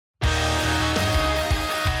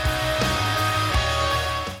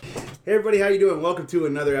Hey everybody, how you doing? Welcome to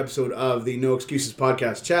another episode of the No Excuses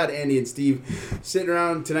Podcast. Chad, Andy, and Steve sitting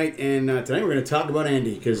around tonight, and tonight we're going to talk about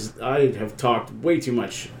Andy, because I have talked way too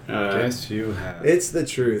much. Yes, you have. It's the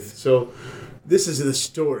truth. So, this is the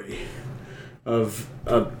story of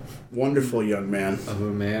a wonderful young man. Of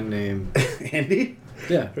a man named... Andy?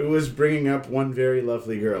 Yeah. Who was bringing up one very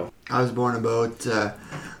lovely girl. I was born about...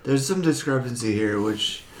 there's some discrepancy here,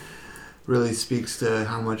 which really speaks to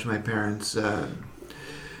how much my parents...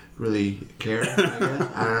 really care, I guess.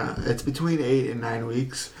 I don't know. It's between 8 and 9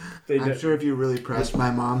 weeks. I'm sure if you really pressed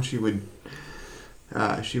my mom, she would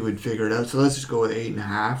figure it out. So let's just go with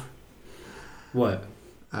 8.5. What?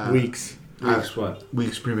 Weeks. Weeks what?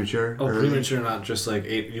 Weeks premature. Oh, early. premature, not just like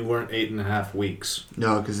 8. You weren't 8.5 weeks.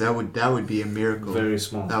 No, because that would be a miracle. Very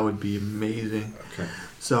small. That would be amazing. Okay.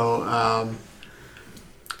 So,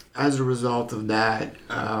 as a result of that,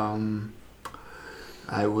 I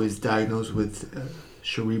was diagnosed with...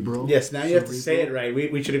 cerebral. Yes, now you have to say it right.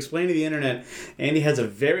 We should explain to the internet. Andy has a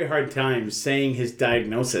very hard time saying his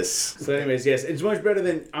diagnosis. So anyways, yes, it's much better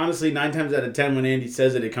than, honestly, 9 times out of 10 when Andy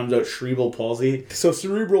says it comes out cerebral palsy. So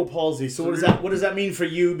cerebral palsy. So what does that mean for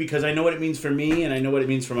you? Because I know what it means for me, and I know what it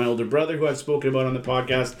means for my older brother, who I've spoken about on the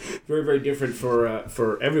podcast. Very, very different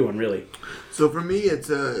for everyone, really. So for me, it's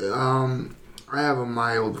I have a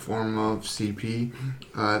mild form of CP. It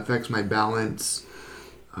affects my balance,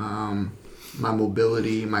 my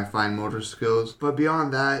mobility, my fine motor skills. But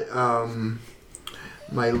beyond that,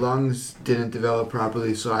 my lungs didn't develop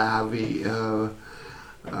properly, so I have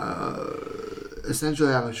essentially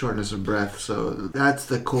I have a shortness of breath. So that's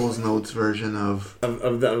the Coles Notes version of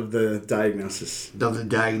the diagnosis. Of the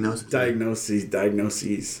diagnosis.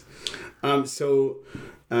 Diagnoses.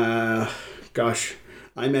 Gosh,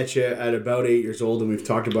 I met you at about 8 years old, and we've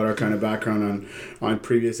talked about our kind of background on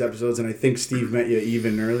previous episodes, and I think Steve met you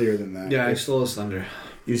even earlier than that. Yeah, I stole his thunder.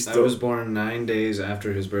 I was born 9 days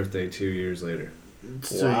after his birthday, 2 years later.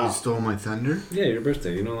 So wow. You stole my thunder? Yeah, your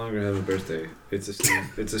birthday. You no longer have a birthday. It's a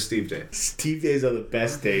Steve day. Steve days are the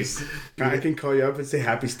best days. I can call you up and say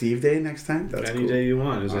Happy Steve Day next time. That's Any cool. day you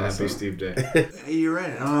want is a Happy Steve Day. You're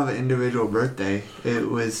right. I don't have an individual birthday. It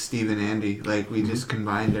was Steve and Andy. Like we just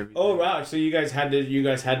combined everything. Oh wow! So you guys had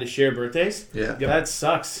to share birthdays? Yeah. That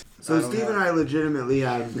sucks. So Steve and I legitimately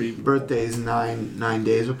had birthdays nine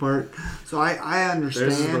days apart. So I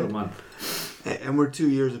understand. Theirs is about a month. And we're 2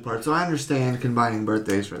 years apart, so I understand combining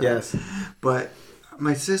birthdays for that. Yes. But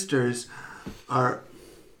my sisters are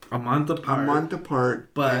a month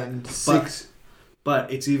apart, but and 6.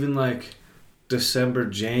 But it's even like December,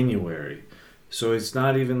 January, so it's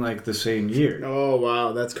not even like the same year. Oh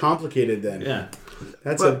wow, that's complicated then. Yeah.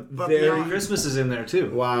 That's but very Christmas is in there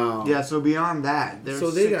too. Wow. Yeah. So beyond that,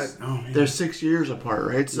 they're 6 years apart,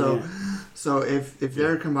 right? So, yeah. So if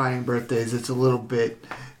they're combining birthdays, it's a little bit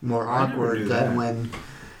more awkward than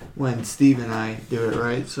when Steve and I do it,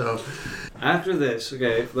 right? So after this,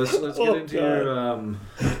 okay, let's get into your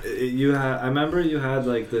I remember you had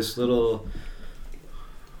like this little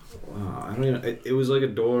I don't even it was like a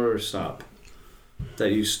door stop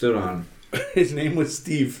that you stood on. His name was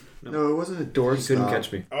Steve. No, it wasn't a door stop. Couldn't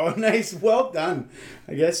catch me. Oh, nice. Well done.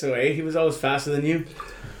 I guess so, eh? He was always faster than you.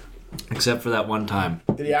 Except for that one time.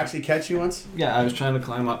 Did he actually catch you once? Yeah, I was trying to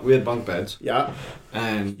climb up. We had bunk beds. Yeah.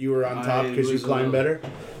 And you were on top because you climbed better?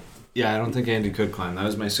 Yeah, I don't think Andy could climb. That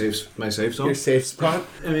was my safe zone. Your safe spot?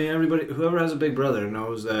 I mean, whoever has a big brother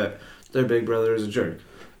knows that their big brother is a jerk.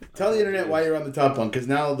 Tell the internet why you're on the top bunk, because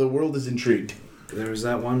now the world is intrigued. There was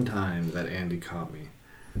that one time that Andy caught me.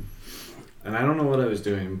 And I don't know what I was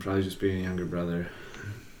doing, probably just being a younger brother.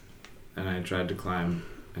 And I tried to climb,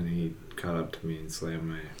 and he caught up to me and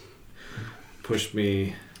pushed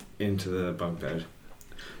me into the bunk bed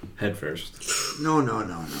head first. No.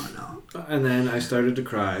 And then I started to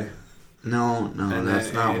cry. No,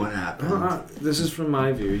 that's not what happened. This is from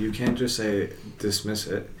my view. You can't just dismiss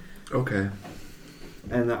it. Okay.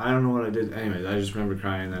 And I don't know what I did. Anyways, I just remember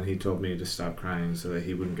crying, and then he told me to stop crying so that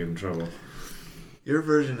he wouldn't get in trouble. Your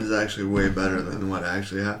version is actually way better than what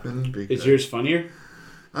actually happened. Is yours funnier?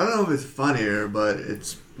 I don't know if it's funnier, but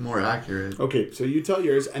it's more accurate. Okay, so you tell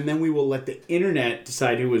yours, and then we will let the internet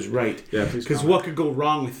decide who was right. Yeah, please. Because what could go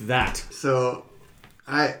wrong with that? So,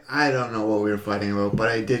 I don't know what we were fighting about, but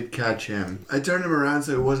I did catch him. I turned him around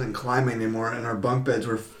so it wasn't climbing anymore, and our bunk beds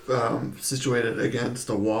were situated against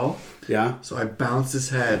a wall. Yeah. So I bounced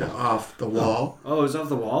his head off the wall. Oh, it was off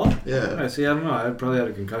the wall? Yeah. See, I don't know. I probably had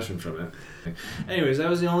a concussion from it. Anyways, that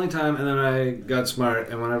was the only time, and then I got smart,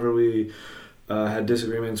 and whenever we had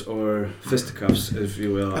disagreements or fisticuffs, if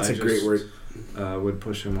you will. That's a great word. Would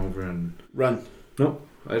push him over and... Run. Nope,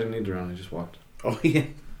 I didn't need to run, I just walked. Oh, yeah.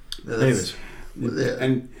 Anyways.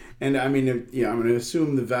 And I mean, I'm going to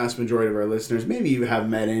assume the vast majority of our listeners, maybe you have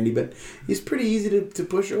met Andy, but he's pretty easy to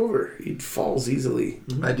push over. He falls easily.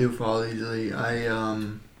 I do fall easily.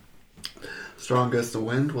 Strong gust of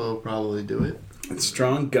wind will probably do it. A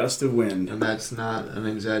strong gust of wind. And that's not an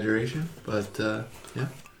exaggeration, but yeah.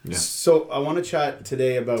 Yeah. So I want to chat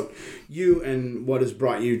today about you and what has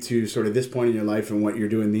brought you to sort of this point in your life and what you're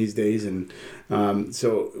doing these days. And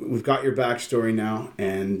so we've got your backstory now.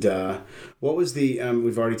 And what was the?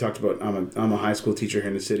 We've already talked about. I'm a high school teacher here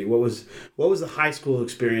in the city. What was the high school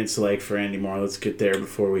experience like for Andy Moore? Let's get there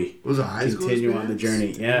before we was a high continue on the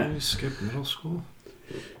journey. Yeah. Did we skip middle school?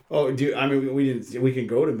 Oh, we didn't. We can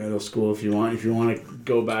go to middle school if you want. If you want to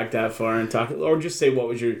go back that far and talk, or just say what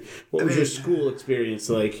was your school experience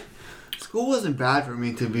like? School wasn't bad for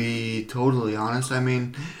me, to be totally honest. I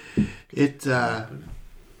mean, it. I'm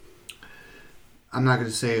not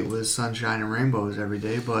gonna say it was sunshine and rainbows every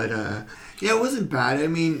day, but yeah, it wasn't bad. I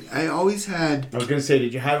mean, I always had. I was gonna say,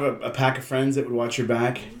 did you have a pack of friends that would watch your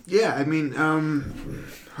back? Yeah, I mean, how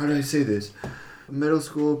do I say this? Middle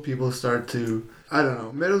school, people start to. I don't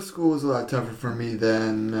know. Middle school was a lot tougher for me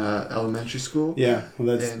than elementary school. Yeah,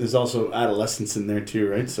 well, there's also adolescence in there too,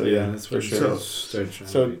 right? So yeah, that's for sure.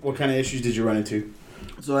 So what kind of issues did you run into?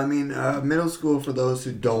 So I mean, middle school, for those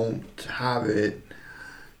who don't have it,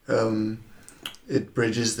 it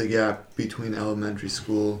bridges the gap between elementary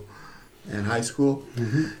school and high school,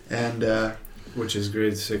 and which is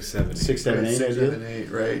grades 6, 7, 8. 6, 7, 8, 6, 7,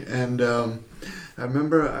 8, right? And I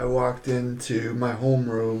remember I walked into my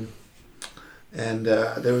homeroom. And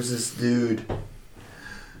there was this dude,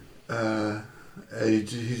 he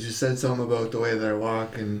just said something about the way that I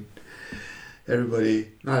walk, and not everybody,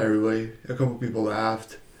 a couple people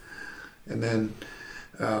laughed. And then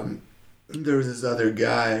there was this other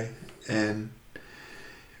guy, and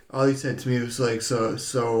all he said to me was like, so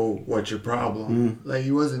what's your problem? Like,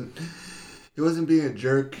 he wasn't being a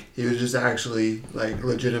jerk, he was just actually, like,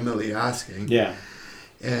 legitimately asking. Yeah.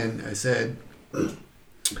 And I said,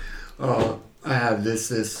 oh, I have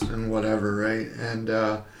this, and whatever, right? And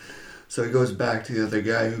so he goes back to the other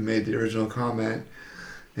guy who made the original comment,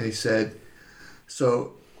 and he said,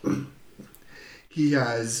 so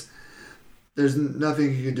there's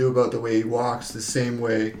nothing you can do about the way he walks the same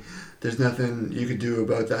way. There's nothing you could do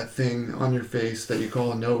about that thing on your face that you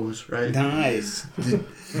call a nose, right? Nice.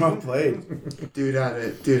 Well played. Dude had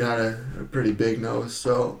a pretty big nose,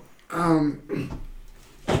 so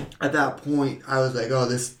at that point, I was like, "Oh,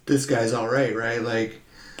 this guy's all right, right? Like,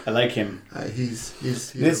 I like him. He's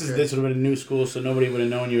this okay. This would have been a new school, so nobody would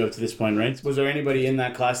have known you up to this point, right? Was there anybody in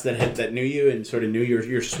that class that knew you and sort of knew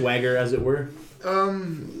your swagger, as it were?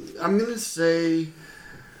 I'm gonna say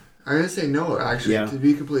no, actually, to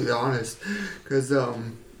be completely honest, because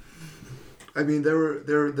I mean, there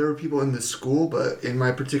were people in the school, but in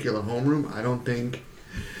my particular homeroom, I don't think.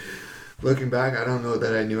 Looking back, I don't know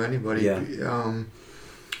that I knew anybody. Yeah.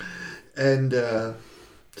 And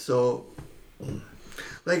so,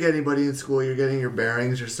 like anybody in school, you're getting your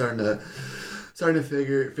bearings. You're starting to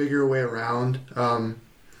figure your way around.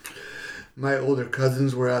 My older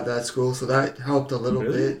cousins were at that school, so that helped a little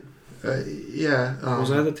bit. Yeah. Was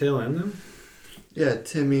that the tail end then? Yeah,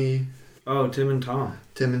 Timmy. Oh, Tim and Tom.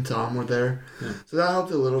 Tim and Tom were there, yeah. So that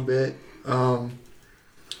helped a little bit. But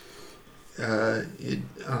I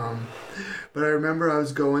remember I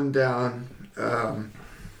was going down.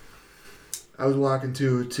 I was walking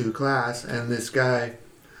to class, and this guy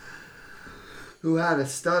who had a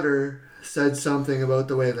stutter said something about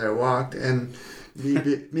the way that I walked, and me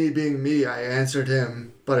being me, I answered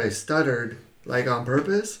him, but I stuttered, like, on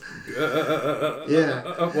purpose.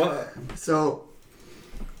 Yeah. What? So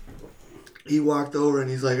he walked over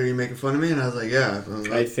and he's like, "Are you making fun of me?" And I was like, "Yeah."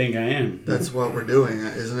 I think I am. That's what we're doing,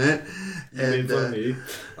 isn't it? You made fun of me.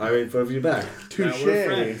 I made fun of you back.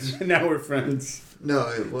 Touche. Now we're friends. No,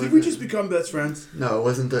 it wasn't. Did we just become best friends? No, it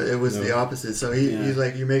wasn't. It was the opposite. So he's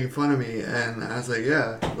like, "You're making fun of me," and I was like,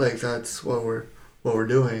 "Yeah, like that's what we're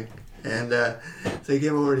doing." And so he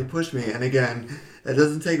came over and he pushed me. And again, it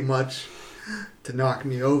doesn't take much to knock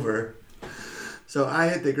me over. So I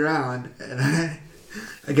hit the ground, and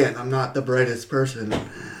I'm not the brightest person.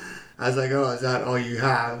 I was like, "Oh, is that all you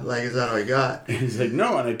have? Like, is that all you got?" And he's like,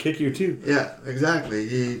 "No, and I kick you too." Yeah, exactly.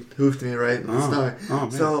 He hoofed me right in the stomach. Oh,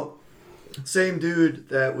 man. So, same dude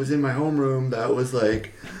that was in my homeroom that was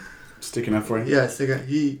like sticking up for you. Yeah,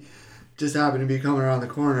 he just happened to be coming around the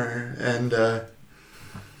corner, and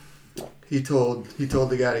he told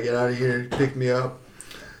the guy to get out of here, pick me up,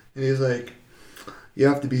 and he was like, "You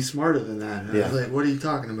have to be smarter than that." And I was like, "What are you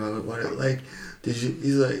talking about? What, like, did you?"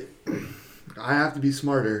 He's like, "I have to be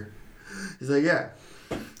smarter." He's like, "Yeah."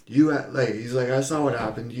 he's like, I saw what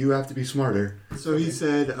happened. You have to be smarter. So he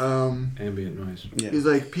said, Ambient noise. Yeah. he's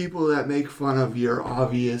like, people that make fun of your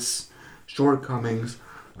obvious shortcomings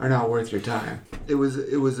are not worth your time. It was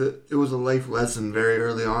a life lesson very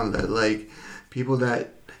early on that like people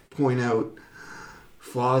that point out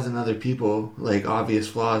flaws in other people, like obvious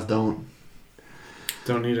flaws, don't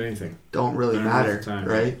Don't need anything. really They're matter, worth the time.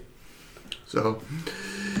 right? So,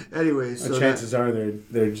 anyways, so chances are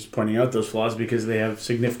they're just pointing out those flaws because they have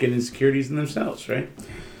significant insecurities in themselves, right?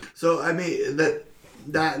 So I mean that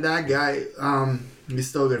guy, he's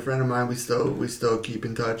still a good friend of mine. We still keep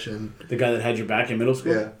in touch, and The guy that had your back in middle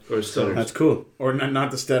school? yeah. Or stutters. That's cool. Or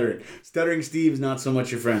not the stuttering. Stuttering Steve's not so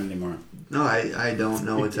much your friend anymore. No, I don't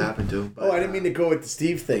know what's happened to him. Oh, I didn't mean to go with the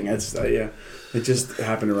Steve thing. That's yeah. It just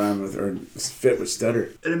happened around with or fit with stutter.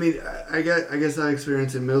 And I mean, I guess that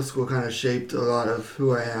experience in middle school kind of shaped a lot of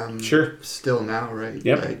who I am. Sure. Still now, right?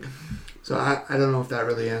 Yep. Like, so I don't know if that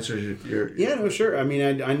really answers your Yeah, no, sure. I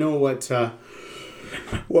mean, I know what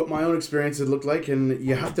my own experience had looked like, and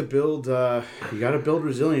you have to build. You got to build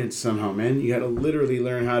resilience somehow, man. You got to literally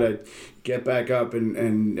learn how to get back up,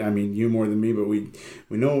 and I mean, you more than me, but we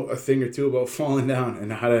know a thing or two about falling down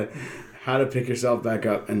and how to pick yourself back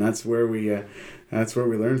up, and that's where we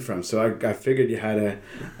learned from. So I figured you had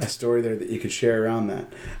a story there that you could share around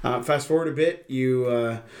that. Fast forward a bit,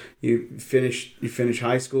 you finish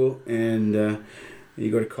high school and. You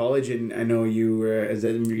go to college, and I know you were.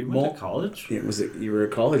 You went to college? Yeah, you're a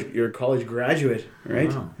college graduate, right?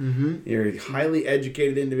 Wow. Mm-hmm. You're a highly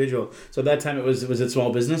educated individual. So at that time, was it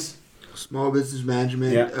small business? Small business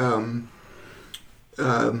management. Yeah.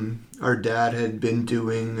 Our dad had been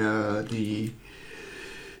doing the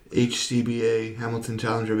HCBA Hamilton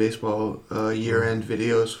Challenger Baseball year-end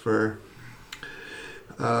videos for.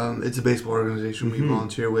 It's a baseball organization we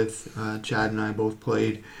volunteer with. Chad and I both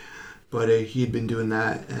played. But he'd been doing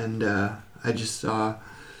that, and I just saw.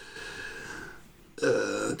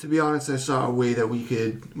 To be honest, I saw a way that we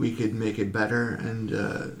could make it better and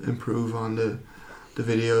improve on the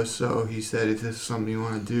videos. So he said, "If this is something you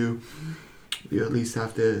want to do, you at least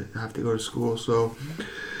have to go to school." So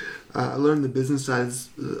I learned the business sides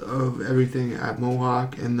of everything at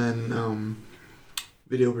Mohawk, and then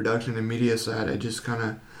video production and media side. I just kind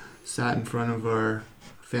of sat in front of our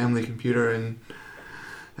family computer and.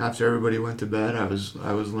 After everybody went to bed, I was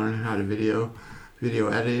learning how to video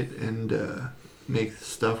edit and make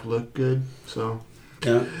stuff look good. So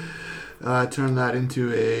Yeah. I turned that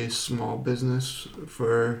into a small business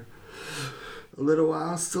for a little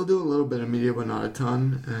while. Still do a little bit of media, but not a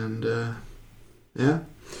ton. And yeah.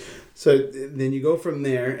 So then you go from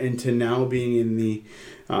there into now being in the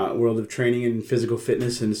world of training and physical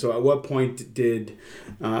fitness. And so at what point did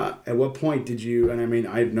you, and I mean,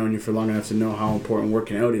 I've known you for long enough to know how important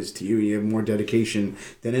working out is to you. You have more dedication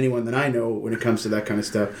than anyone that I know when it comes to that kind of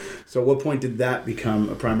stuff. So at what point did that become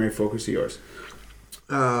a primary focus of yours?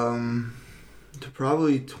 To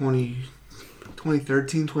probably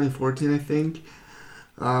 2013, 2014, I think.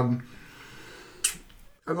 I've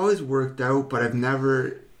always worked out, but I've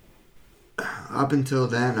never... Up until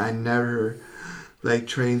then, I never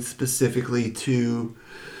trained specifically to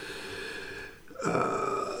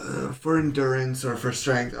for endurance or for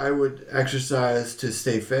strength. I would exercise to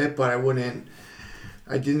stay fit, but I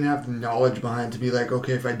didn't have the knowledge behind to be like,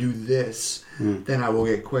 okay, if I do this, then I will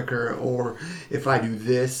get quicker, or if I do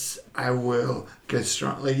this, I will get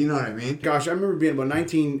strong. Like, you know what I mean? Gosh, I remember being about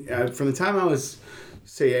 19, from the time I was,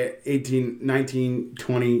 say, 18, 19,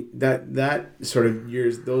 20, that sort of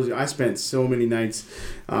years, I spent so many nights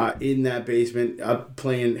in that basement,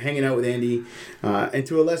 hanging out with Andy, and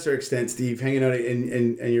to a lesser extent, Steve, hanging out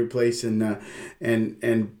in your place and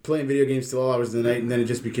playing video games till all hours of the night, and then it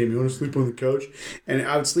just became, you want to sleep on the couch? And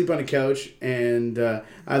I would sleep on the couch, and I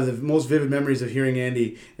have the most vivid memories of hearing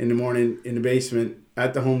Andy in the morning in the basement,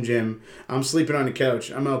 at the home gym. I'm sleeping on the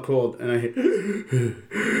couch. I'm out cold, and I hear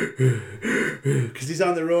because he's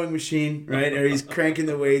on the rowing machine, right? Or he's cranking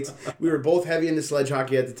the weights. We were both heavy into sledge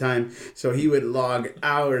hockey at the time, so he would log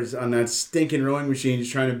hours on that stinking rowing machine,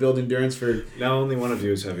 just trying to build endurance for. Now only one of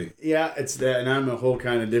you is heavy. Yeah, it's that, and I'm a whole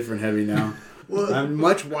kind of different heavy now. Well, I'm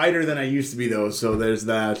much wider than I used to be, though. So there's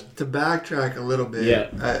that. To backtrack a little bit, yeah,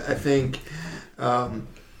 I think.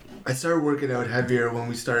 I started working out heavier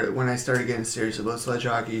when I started getting serious about sledge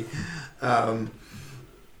hockey. Yeah,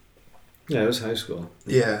 it was high school.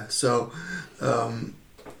 Yeah, so,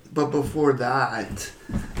 but before that,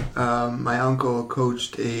 my uncle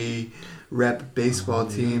coached a rep baseball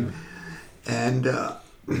team, and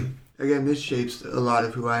again, this shapes a lot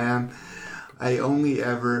of who I am. I only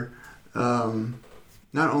ever, not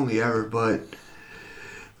only ever, but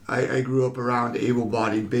I grew up around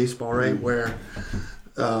able-bodied baseball, right? Where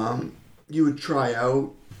you would try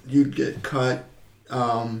out, you'd get cut.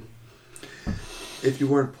 If you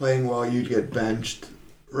weren't playing well, you'd get benched,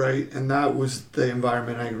 right? And that was the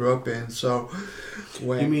environment I grew up in. So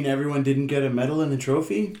when You mean everyone didn't get a medal and a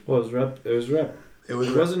trophy? Well, it was rep. it was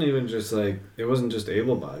It wasn't even just like, it wasn't just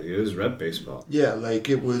able-bodied. It was rep baseball. yeah, like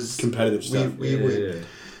it was Competitive stuff.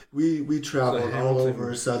 we traveled So all Hamilton-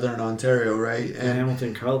 over southern Ontario, right? The And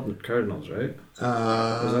Hamilton Cardinals, right?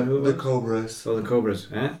 Was that who it the was? Cobras. Oh, the Cobras.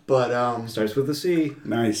 Eh? But Starts with a C.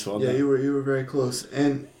 Nice. Well yeah, done. you were very close,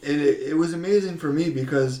 and it was amazing for me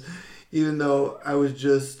because even though I was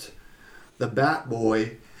just the bat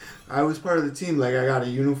boy, I was part of the team. Like I got a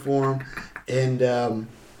uniform, and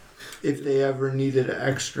if they ever needed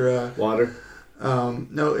extra, Water.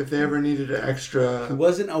 no, if they ever needed an He extra,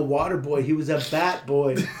 wasn't a water boy. He was a bat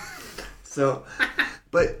boy. so.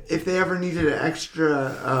 But if they ever needed an extra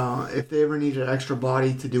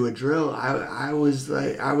body to do a drill, I was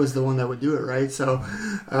the one that would do it, right? So,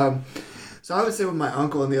 so I would sit with my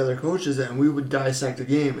uncle and the other coaches, and we would dissect the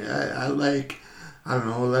game. I don't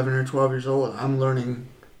know, 11 or 12 years old. I'm learning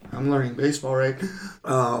baseball, right?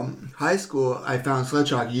 High school, I found sledge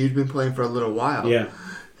hockey. You'd been playing for a little while, Yeah.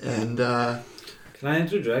 and Can I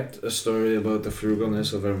interject a story about the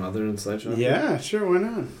frugalness of our mother in sledge hockey? Yeah, sure. Why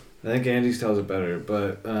not? I think Andy's tells it better,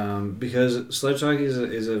 but because sledge hockey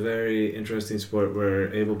is a very interesting sport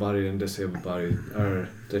where able-bodied and disabled-bodied are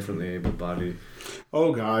differently able-bodied.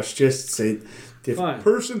 Oh gosh, just say Fine.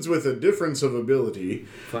 persons with a difference of ability.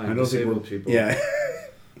 Fine, I don't think disabled we're- people. Yeah.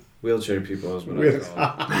 Wheelchair people is what I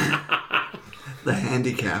call them. the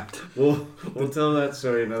handicapped. We'll tell that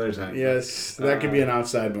story another time. Yes, that could be an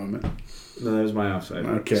offside moment. No, that was my offside.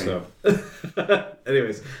 Okay. So,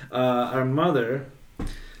 anyways, our mother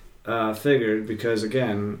figured, because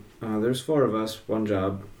again, there's 4 of us, one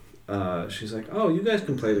job. She's like, "Oh, you guys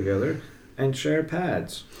can play together and share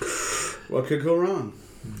pads." What could go wrong?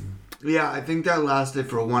 Yeah, I think that lasted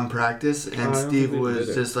for one practice, and I don't Steve think we was did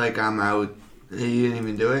it. just like, "I'm out." He didn't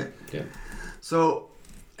even do it. Yeah. So,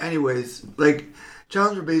 anyways, like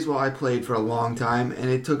Challenger baseball, I played for a long time, and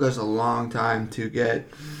it took us a long time to get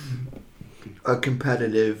a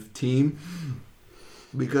competitive team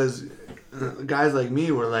because guys like me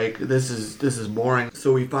were like, "This is boring."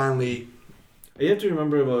 So we finally. You have to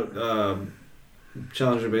remember about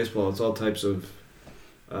Challenger baseball. It's all types of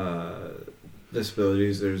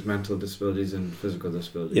disabilities. There's mental disabilities and physical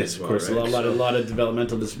disabilities. Yes, as of well, course. right? A lot of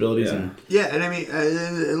developmental disabilities. Yeah. And Yeah, and I mean,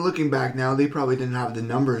 looking back now, they probably didn't have the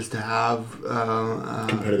numbers to have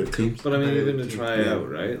competitive teams. But I mean, even to competitive try yeah. out,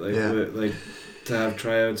 right? Like, Yeah. like to have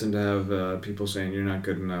tryouts and to have people saying you're not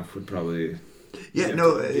good enough would probably Yeah, you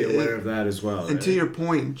no. have to be aware of that as well. And right? to your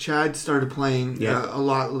point, Chad started playing Yeah. a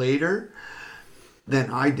lot later than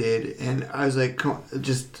I did, and I was like,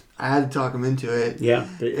 I had to talk him into it. Yeah,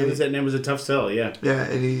 it was a tough sell. Yeah. Yeah,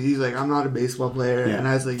 and he's like, I'm not a baseball player, Yeah. and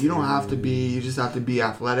I was like, you don't have to be, you just have to be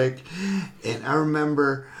athletic. And I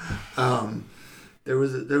remember, there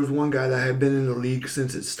was one guy that had been in the league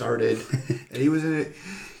since it started, and he was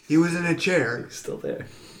in a chair. Still there.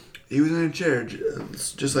 He was in a chair,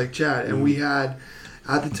 just like Chad, and we had,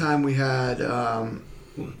 at the time we had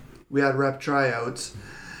rep tryouts,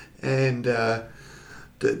 and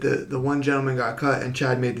the one gentleman got cut, and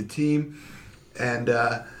Chad made the team, and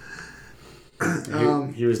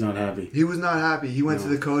He was not happy. he was not happy. He went to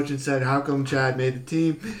the coach and said, "How come Chad made the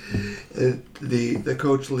team?" The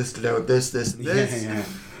coach listed out this, and this. Yeah.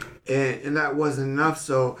 And that wasn't enough,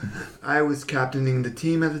 so I was captaining the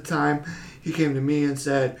team at the time. He came to me and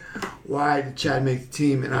said, "Why did Chad make the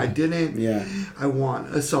team and I didn't?" Yeah. I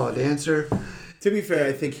want a solid answer. To be fair,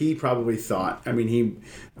 I think he probably thought. I mean, he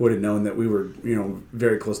would have known that we were,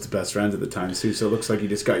 very close to best friends at the time too. So it looks like you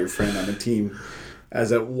just got your friend on the team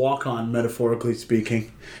as a walk-on, metaphorically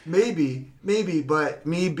speaking. Maybe, but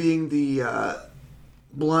me being the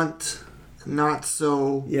blunt, not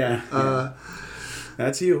so. Yeah.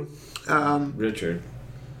 That's you. Richard.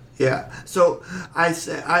 Yeah. So I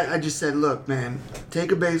just said, look, man,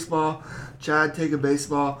 take a baseball. Chad, take a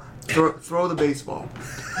baseball. Throw the baseball.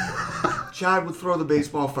 Chad would throw the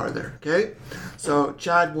baseball farther. Okay. So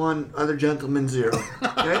Chad 1, other gentleman 0.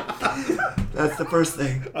 Okay. That's the first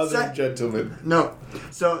thing. Other gentleman. No.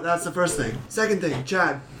 So that's the first thing. Second thing,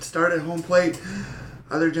 Chad, start at home plate.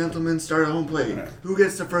 Other gentlemen, start at home plate. Who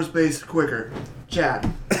gets to first base quicker?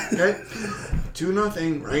 Chad. Okay?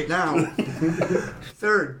 2-0 right now.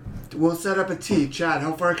 Third, we'll set up a tee. Chad,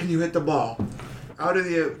 how far can you hit the ball? Out of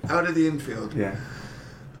the infield. Yeah.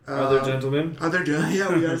 Other gentlemen?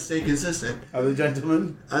 Yeah, we gotta stay consistent. Other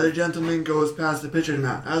gentlemen? Other gentleman goes past the pitcher's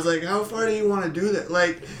mound. I was like, how far do you want to do that?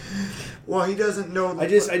 Like, well, he doesn't know. I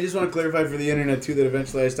just want to clarify for the internet too that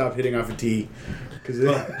eventually I stopped hitting off a tee. Because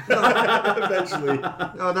eventually.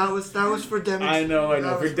 No, that was for demonstration. I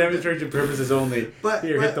know. For demonstration purposes only. But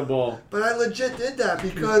hit the ball. But I legit did that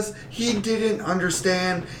because he didn't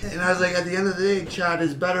understand. And I was like, at the end of the day, Chad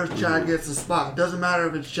is better. Chad gets the spot. Doesn't matter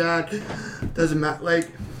if it's Chad. Doesn't matter.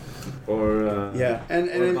 Like. Or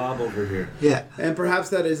and Bob over here. Yeah. And perhaps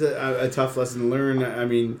that is a tough lesson to learn. I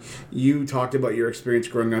mean, you talked about your experience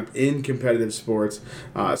growing up in competitive sports.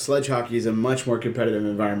 Sledge hockey is a much more competitive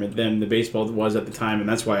environment than the baseball was at the time, and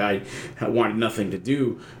that's why I wanted nothing to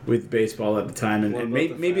do with baseball at the time. And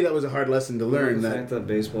maybe that was a hard lesson to learn. The fact that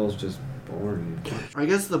baseball is just boring. I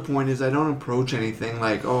guess the point is I don't approach anything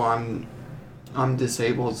like, oh, I'm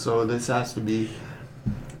disabled, so this has to be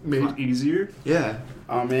Made easier? Yeah.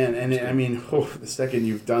 Oh man, and the second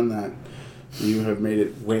you've done that, you have made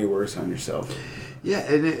it way worse on yourself. Yeah,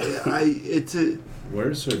 and it's a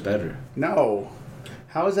worse or better? No,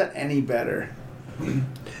 how is that any better?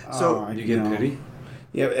 So you get pity?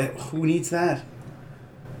 Yeah, who needs that?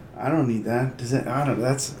 I don't need that. Does it? I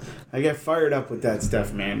don't. I get fired up with that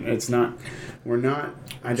stuff, man. It's not. We're not.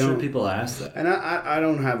 I don't. Sure, people ask that, and I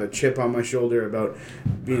don't have a chip on my shoulder about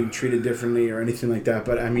being treated differently or anything like that.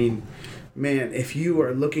 But I mean. Man, if you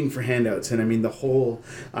are looking for handouts, and I mean the whole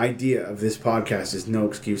idea of this podcast is no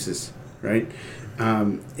excuses, right?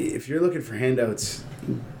 If you're looking for handouts,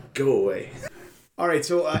 go away. All right,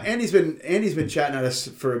 so Andy's been chatting at us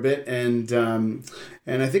for a bit, and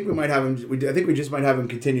I think we might have him. I think we just might have him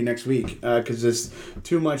continue next week because there's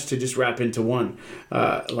too much to just wrap into one.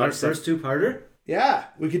 Our first two-parter. Yeah,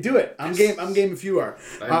 we could do it. I'm game if you are.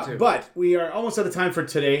 But we are almost out of time for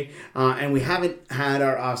today, and we haven't had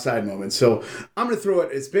our offside moment. So I'm going to throw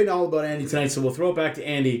it. It's been all about Andy tonight, so we'll throw it back to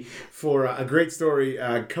Andy for a great story.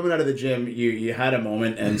 Coming out of the gym, you had a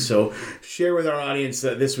moment, and so share with our audience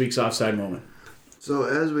this week's offside moment. So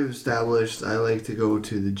as we've established, I like to go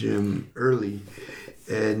to the gym early,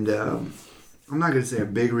 and I'm not going to say a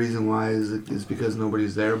big reason why is because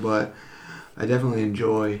nobody's there, but I definitely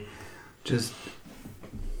enjoy just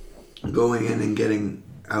going in and getting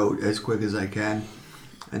out as quick as I can,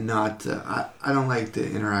 and not I don't like to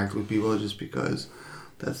interact with people just because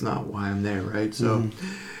that's not why I'm there, right? So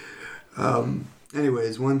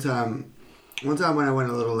anyways, one time when I went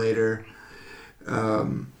a little later,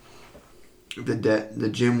 the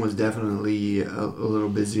gym was definitely a little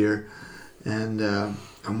busier, and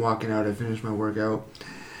I'm walking out. I finished my workout,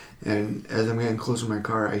 and as I'm getting closer to my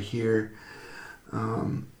car, I hear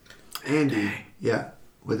Andy, yeah,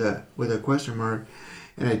 with a question mark,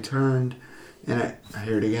 and I turned, and I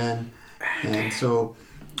hear it again, and so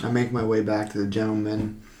I make my way back to the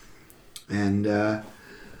gentleman, and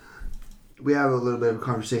we have a little bit of a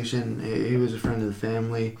conversation. He was a friend of the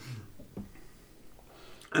family,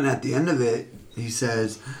 and at the end of it, he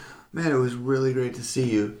says, "Man, it was really great to see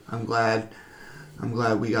you. I'm glad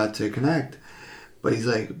we got to connect." But he's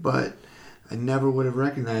like, "But I never would have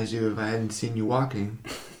recognized you if I hadn't seen you walking."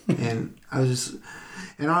 And I was just,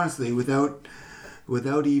 and honestly, without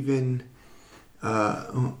even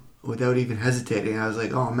hesitating, I was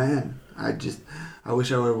like, "Oh man, I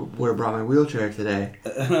wish I would have brought my wheelchair today,"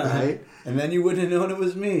 right? And then you wouldn't have known it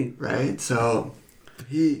was me, right? So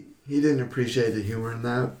he didn't appreciate the humor in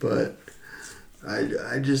that, but I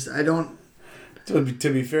don't.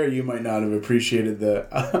 To be fair, you might not have appreciated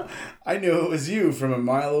the. I knew it was you from a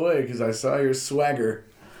mile away because I saw your swagger.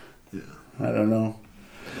 Yeah. I don't know.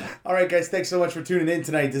 All right, guys, thanks so much for tuning in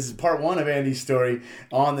tonight. This is part 1 of Andy's story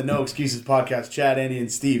on the No Excuses podcast. Chad, Andy, and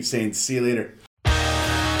Steve saying see you later.